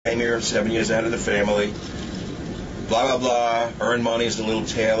came here 7 years out of the family, blah, blah, blah, earned money as a little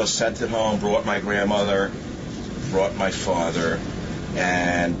tailor, sent it home, brought my grandmother, brought my father,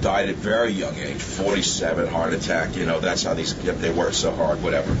 and died at a very young age, 47, heart attack. You know, that's how they work so hard,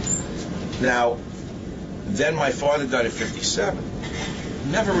 whatever. Now, then my father died at 57.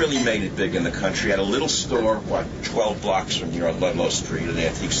 Never really made it big in the country. Had a little store, 12 blocks from here on Ludlow Street, an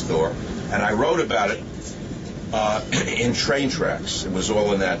antique store. And I wrote about it in Train Tracks. It was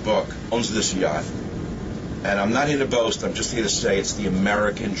all in that book. Owns this yacht. And I'm not here to boast. I'm just here to say it's the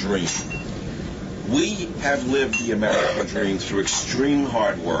American dream. We have lived the American dream through extreme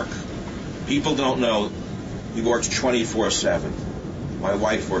hard work. People don't know he works 24/7. My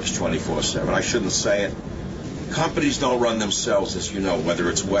wife works 24/7. I shouldn't say it. Companies don't run themselves, as you know, whether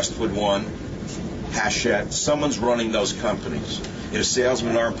it's Westwood One, Hachette, someone's running those companies. If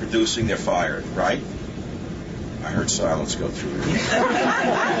salesmen aren't producing, they're fired, right? I heard silence go through here.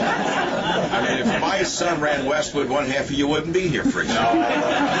 I mean, if my son ran Westwood One, half of you wouldn't be here, for example.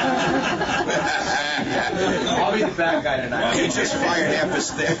 I'll be the bad guy tonight. He just fired half his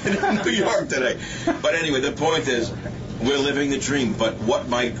staff in New York today. But anyway, the point is, we're living the dream. But what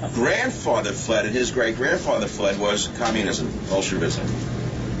my grandfather fled and his great-grandfather fled was communism, Bolshevism,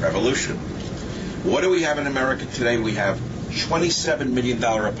 revolution. What do we have in America today? We have $27 million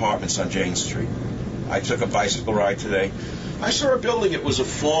apartments on Jane Street. I took a bicycle ride today. I saw a building. It was a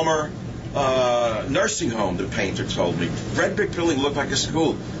former nursing home, the painter told me. Red brick building, looked like a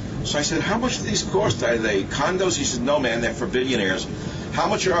school. So I said, how much do these cost? Are they condos? He said, no, man, they're for billionaires. How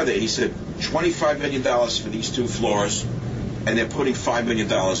much are they? He said, $25 million for these 2 floors, and they're putting $5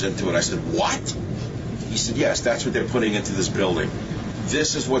 million into it. I said, what? He said, yes, that's what they're putting into this building.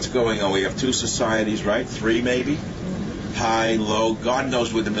 This is what's going on. We have 2 societies, right? 3 maybe? High, low. God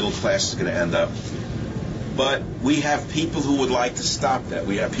knows where the middle class is going to end up. But we have people who would like to stop that.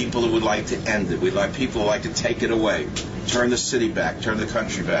 We have people who would like to end it. We have people who like to take it away, turn the city back, turn the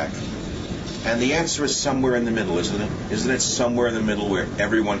country back. And the answer is somewhere in the middle, isn't it? Isn't it somewhere in the middle where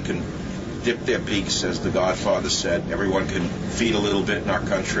everyone can dip their beaks, as the Godfather said, everyone can feed a little bit in our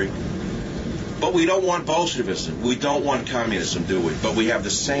country? But we don't want Bolshevism. We don't want communism, do we? But we have the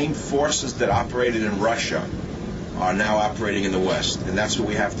same forces that operated in Russia are now operating in the West. And that's what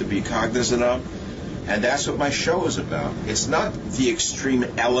we have to be cognizant of. And that's what my show is about. It's not the extreme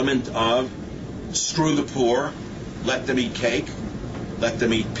element of screw the poor, let them eat cake, let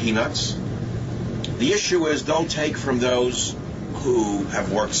them eat peanuts. The issue is don't take from those who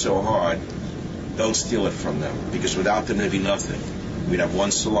have worked so hard. Don't steal it from them, because without them there'd be nothing. We'd have one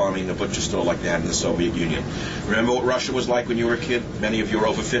salami in the butcher store like they had in the Soviet Union. Remember what Russia was like when you were a kid? Many of you are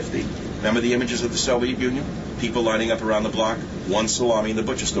over 50. Remember the images of the Soviet Union? People lining up around the block, one salami in the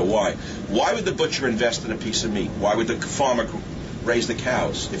butcher store. Why? Why would the butcher invest in a piece of meat? Why would the farmer raise the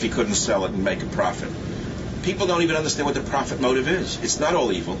cows if he couldn't sell it and make a profit? People don't even understand what the profit motive is. It's not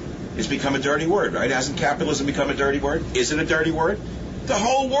all evil. It's become a dirty word, right? Hasn't capitalism become a dirty word? Is it a dirty word? The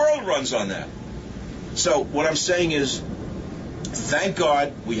whole world runs on that. So what I'm saying is, thank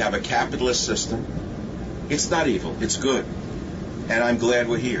God we have a capitalist system. It's not evil. It's good. And I'm glad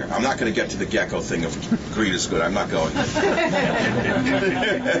we're here. I'm not going to get to the gecko thing of greed is good. I'm not going there.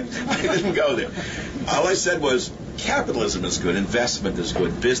 I didn't go there. All I said was capitalism is good, investment is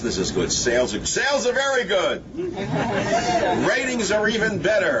good, business is good, sales are very good. Ratings are even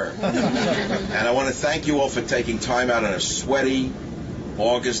better. And I want to thank you all for taking time out on a sweaty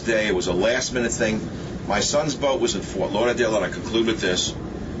August day. It was a last-minute thing. My son's boat was in Fort Lauderdale, and I conclude with this.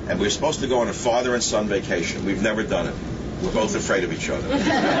 And we were supposed to go on a father and son vacation. We've never done it. We're both afraid of each other.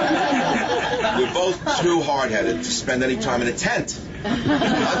 We're both too hard-headed to spend any time in a tent.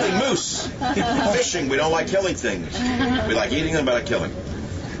 Hunting moose. Fishing. We don't like killing things. We like eating them, but not killing.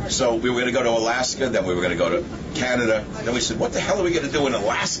 So we were going to go to Alaska, then we were going to go to Canada. Then we said, what the hell are we going to do in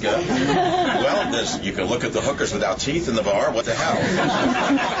Alaska? Well, you can look at the hookers without teeth in the bar. What the hell?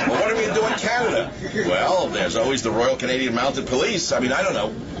 Well, what are we going to do in Canada? Well, there's always the Royal Canadian Mounted Police. I mean, I don't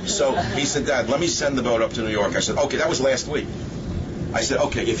know. So he said, Dad, let me send the boat up to New York. I said, okay, that was last week. I said,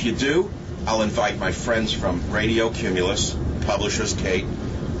 okay, if you do, I'll invite my friends from Radio Cumulus, Publishers, Kate,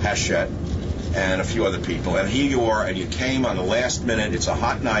 Hachette, and a few other people. And here you are, and you came on the last minute. It's a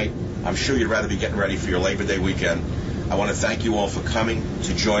hot night. I'm sure you'd rather be getting ready for your Labor Day weekend. I want to thank you all for coming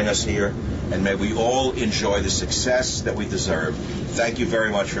to join us here, and may we all enjoy the success that we deserve. Thank you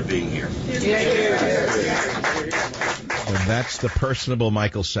very much for being here. And that's the personable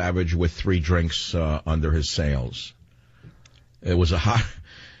Michael Savage with 3 drinks under his sails. It was a hot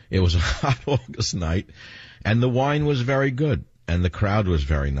August night, and the wine was very good, and the crowd was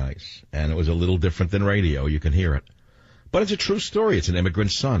very nice, and it was a little different than radio. You can hear it. But it's a true story. It's an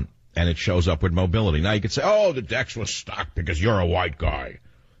immigrant son, and it shows upward mobility. Now you could say, oh, the decks were stocked because you're a white guy.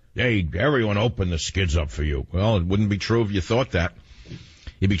 Hey, everyone opened the skids up for you. Well, it wouldn't be true if you thought that.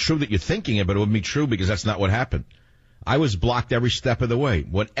 It'd be true that you're thinking it, but it wouldn't be true because that's not what happened. I was blocked every step of the way.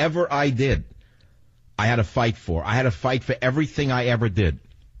 Whatever I did, I had to fight for. I had to fight for everything I ever did.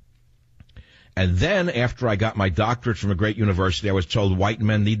 And then, after I got my doctorate from a great university, I was told white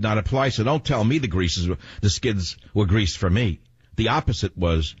men need not apply. So don't tell me the skids were greased for me. The opposite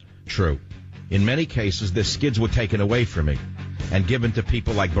was true. In many cases, the skids were taken away from me and given to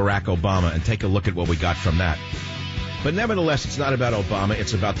people like Barack Obama, and take a look at what we got from that. But nevertheless, it's not about Obama.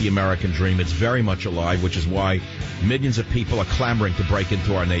 It's about the American dream. It's very much alive, which is why millions of people are clamoring to break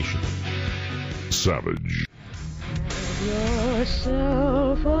into our nation. Savage.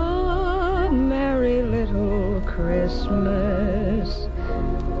 Yourself a merry little Christmas.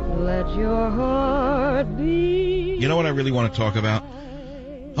 Let your heart be. You know what I really want to talk about?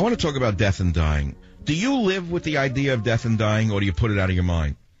 I want to talk about death and dying. Do you live with the idea of death and dying, or do you put it out of your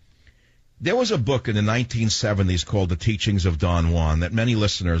mind? There was a book in the 1970s called The Teachings of Don Juan that many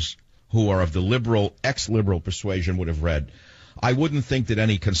listeners who are of the ex-liberal persuasion would have read. I wouldn't think that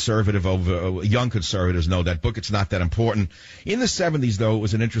any conservative, young conservatives know that book. It's not that important. In the 70s, though, it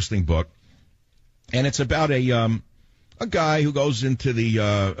was an interesting book, and it's about a guy who goes into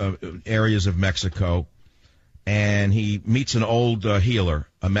the areas of Mexico, and he meets an old healer,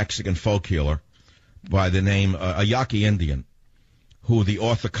 a Mexican folk healer, by the name a Yaqui Indian, who the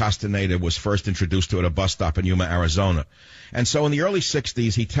author Castaneda was first introduced to at a bus stop in Yuma, Arizona. And so in the early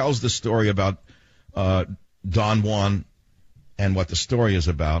 60s, he tells the story about Don Juan and what the story is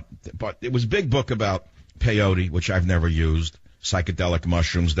about. But it was a big book about peyote, which I've never used, psychedelic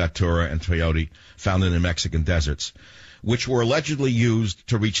mushrooms, datura and peyote, found in the Mexican deserts, which were allegedly used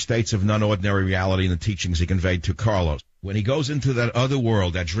to reach states of non-ordinary reality in the teachings he conveyed to Carlos. When he goes into that other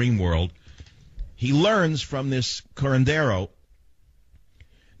world, that dream world, he learns from this curandero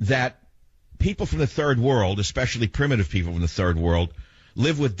that people from the third world, especially primitive people from the third world,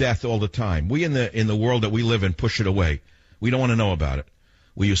 live with death all the time. We in the world that we live in push it away. We don't want to know about it.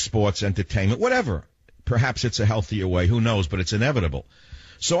 We use sports, entertainment, whatever. Perhaps it's a healthier way. Who knows? But it's inevitable.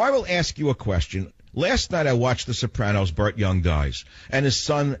 So I will ask you a question. Last night I watched The Sopranos. Burt Young dies. And his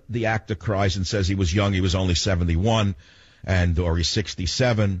son, the actor, cries and says he was young. He was only 71 or he's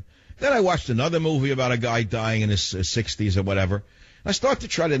 67. Then I watched another movie about a guy dying in his 60s or whatever. I start to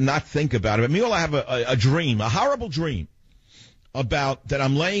try to not think about it. But meanwhile, I have a dream, a horrible dream, about that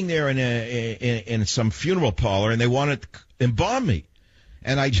I'm laying there in some funeral parlor and they want to embalm me.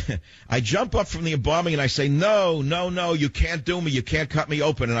 And I jump up from the embalming and I say, no, you can't do me. You can't cut me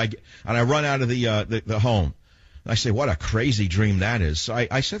open. And I run out of the home. And I say, what a crazy dream that is. So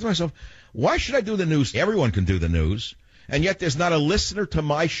I said to myself, why should I do the news? Everyone can do the news. And yet there's not a listener to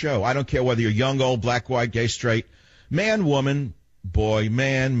my show. I don't care whether you're young, old, black, white, gay, straight, man, woman, boy,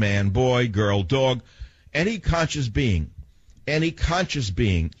 man, boy, girl, dog. Any conscious being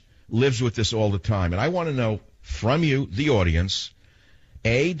lives with this all the time. And I want to know from you, the audience,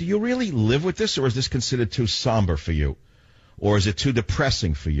 A, do you really live with this, or is this considered too somber for you? Or is it too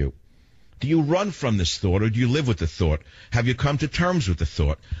depressing for you? Do you run from this thought, or do you live with the thought? Have you come to terms with the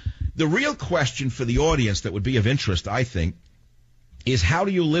thought? The real question for the audience that would be of interest, I think, is how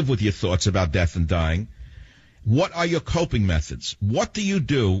do you live with your thoughts about death and dying? What are your coping methods? What do you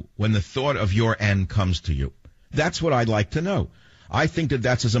do when the thought of your end comes to you? That's what I'd like to know. I think that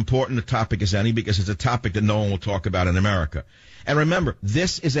that's as important a topic as any because it's a topic that no one will talk about in America. And remember,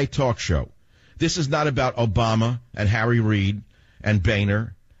 this is a talk show. This is not about Obama and Harry Reid and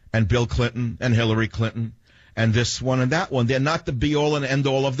Boehner and Bill Clinton and Hillary Clinton and this one and that one. They're not the be-all and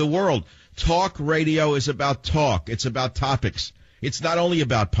end-all of the world. Talk radio is about talk. It's about topics. It's not only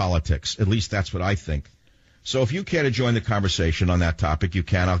about politics. At least that's what I think. So if you care to join the conversation on that topic, you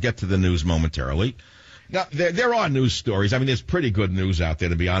can. I'll get to the news momentarily. Now, there are news stories. I mean, there's pretty good news out there,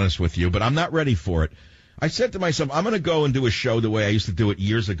 to be honest with you, but I'm not ready for it. I said to myself, I'm going to go and do a show the way I used to do it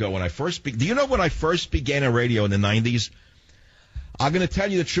years ago when I first do you know when I first began a radio in the 90s? I'm going to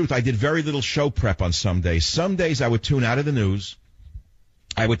tell you the truth. I did very little show prep on some days. Some days I would tune out of the news.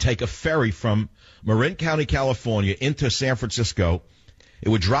 I would take a ferry from Marin County, California, into San Francisco. It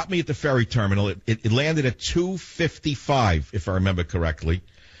would drop me at the ferry terminal. It landed at 2:55, if I remember correctly.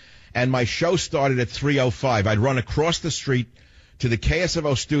 And my show started at 3:05. I'd run across the street to the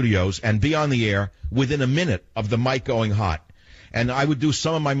KSFO studios and be on the air within a minute of the mic going hot. And I would do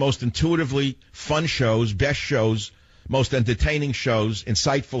some of my most intuitively fun shows, best shows, most entertaining shows,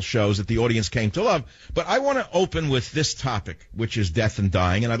 insightful shows that the audience came to love. But I want to open with this topic, which is death and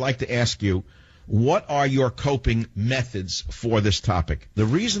dying. And I'd like to ask you, What are your coping methods for this topic? The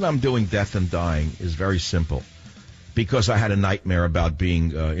reason I'm doing death and dying is very simple. Because I had a nightmare about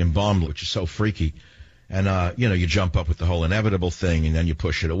being embalmed, which is so freaky. And, you jump up with the whole inevitable thing, and then you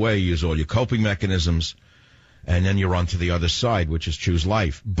push it away, use all your coping mechanisms, and then you run to the other side, which is choose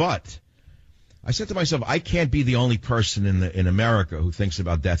life. But I said to myself, I can't be the only person in America who thinks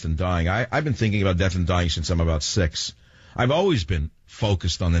about death and dying. I've been thinking about death and dying since I'm about 6. I've always been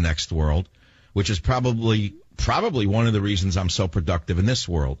focused on the next world, which is probably one of the reasons I'm so productive in this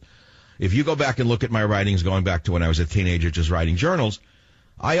world. If you go back and look at my writings going back to when I was a teenager just writing journals,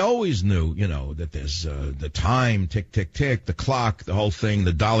 I always knew, that there's the time, tick, tick, tick, the clock, the whole thing,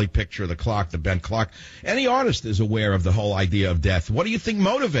 the dolly picture, the clock, the bent clock. Any artist is aware of the whole idea of death. What do you think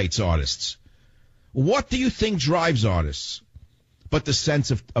motivates artists? What do you think drives artists? But the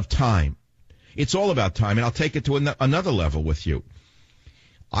sense of time. It's all about time, and I'll take it to another level with you.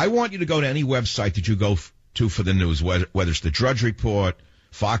 I want you to go to any website that you go to for the news, whether it's the Drudge Report,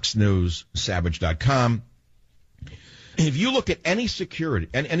 Fox News, Savage.com. If you look at any story,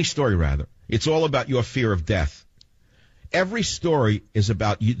 it's all about your fear of death. Every story is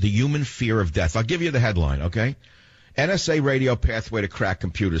about the human fear of death. I'll give you the headline, okay? NSA radio pathway to crack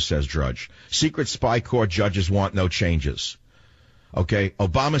computers, says Drudge. Secret spy court judges want no changes. Okay?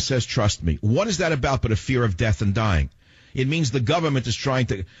 Obama says, trust me. What is that about but a fear of death and dying? It means the government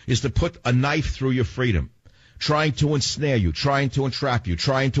is to put a knife through your freedom. Trying to ensnare you, trying to entrap you,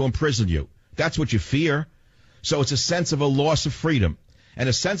 trying to imprison you. That's what you fear. So it's a sense of a loss of freedom. And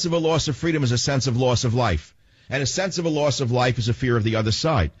a sense of a loss of freedom is a sense of loss of life. And a sense of a loss of life is a fear of the other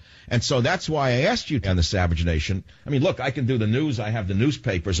side. And so that's why I asked you on the Savage Nation. I mean, look, I can do the news. I have the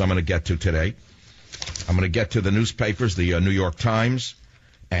newspapers I'm going to get to today. I'm going to get to the newspapers, the New York Times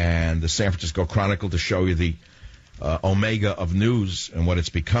and the San Francisco Chronicle, to show you the omega of news and what it's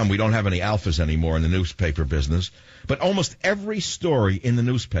become. We don't have any alphas anymore in the newspaper business. But almost every story in the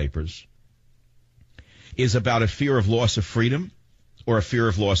newspapers is about a fear of loss of freedom or a fear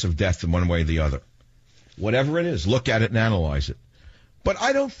of loss of death in one way or the other. Whatever it is, look at it and analyze it. But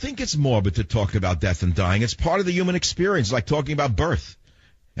I don't think it's morbid to talk about death and dying. It's part of the human experience, like talking about birth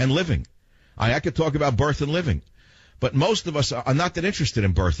and living. I could talk about birth and living. But most of us are not that interested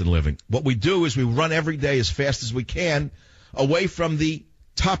in birth and living. What we do is we run every day as fast as we can away from the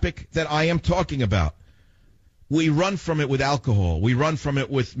topic that I am talking about. We run from it with alcohol. We run from it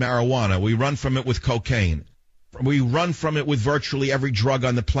with marijuana. We run from it with cocaine. We run from it with virtually every drug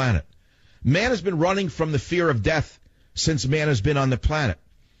on the planet. Man has been running from the fear of death since man has been on the planet.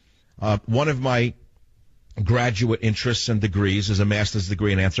 One of my graduate interests and degrees is a master's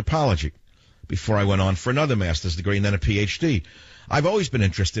degree in anthropology, before I went on for another master's degree and then a PhD. I've always been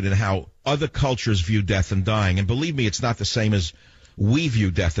interested in how other cultures view death and dying. And believe me, it's not the same as we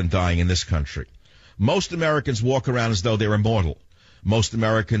view death and dying in this country. Most Americans walk around as though they're immortal. Most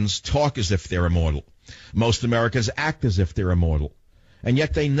Americans talk as if they're immortal. Most Americans act as if they're immortal. And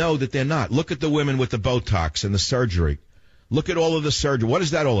yet they know that they're not. Look at the women with the Botox and the surgery. Look at all of the surgery. What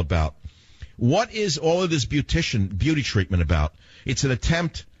is that all about? What is all of this beauty treatment about? It's an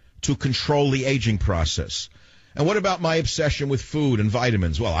attempt to control the aging process. And what about my obsession with food and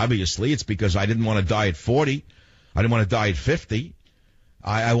vitamins? Well, obviously, it's because I didn't want to die at 40. I didn't want to die at 50.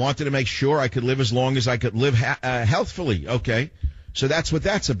 I wanted to make sure I could live as long as I could live healthfully. Okay, so that's what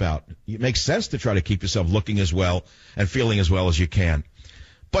that's about. It makes sense to try to keep yourself looking as well and feeling as well as you can.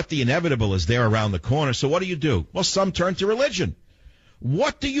 But the inevitable is there around the corner. So what do? Well, some turn to religion.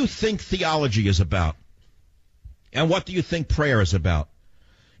 What do you think theology is about? And what do you think prayer is about?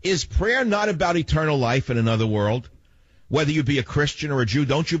 Is prayer not about eternal life in another world? Whether you be a Christian or a Jew,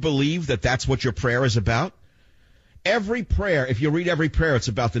 don't you believe that that's what your prayer is about? Every prayer, if you read every prayer, it's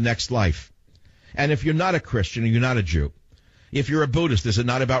about the next life. And if you're not a Christian and you're not a Jew, if you're a Buddhist, is it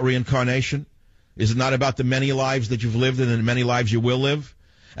not about reincarnation? Is it not about the many lives that you've lived and the many lives you will live?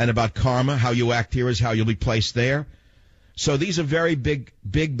 And about karma, how you act here is how you'll be placed there? So these are very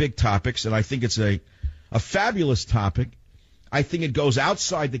big topics, and I think it's a fabulous topic. I think it goes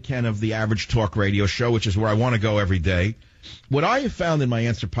outside the ken of the average talk radio show, which is where I want to go every day. What I have found in my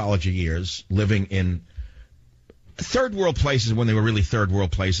anthropology years, living in third world places when they were really third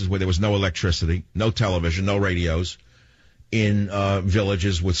world places, where there was no electricity, no television, no radios, in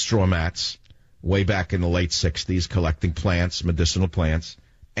villages with straw mats, way back in the late 60s, collecting plants, medicinal plants.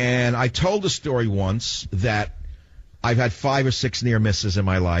 And I told a story once that I've had 5 or 6 near misses in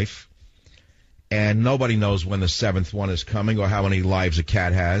my life, and nobody knows when the 7th one is coming or how many lives a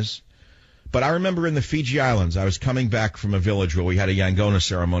cat has. But I remember in the Fiji Islands, I was coming back from a village where we had a Yangona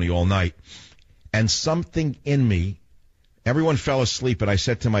ceremony all night, and something in me Everyone fell asleep, and I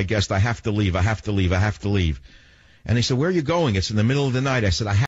said to my guest, I have to leave, I have to leave, I have to leave. And he said, where are you going? It's in the middle of the night. I said, I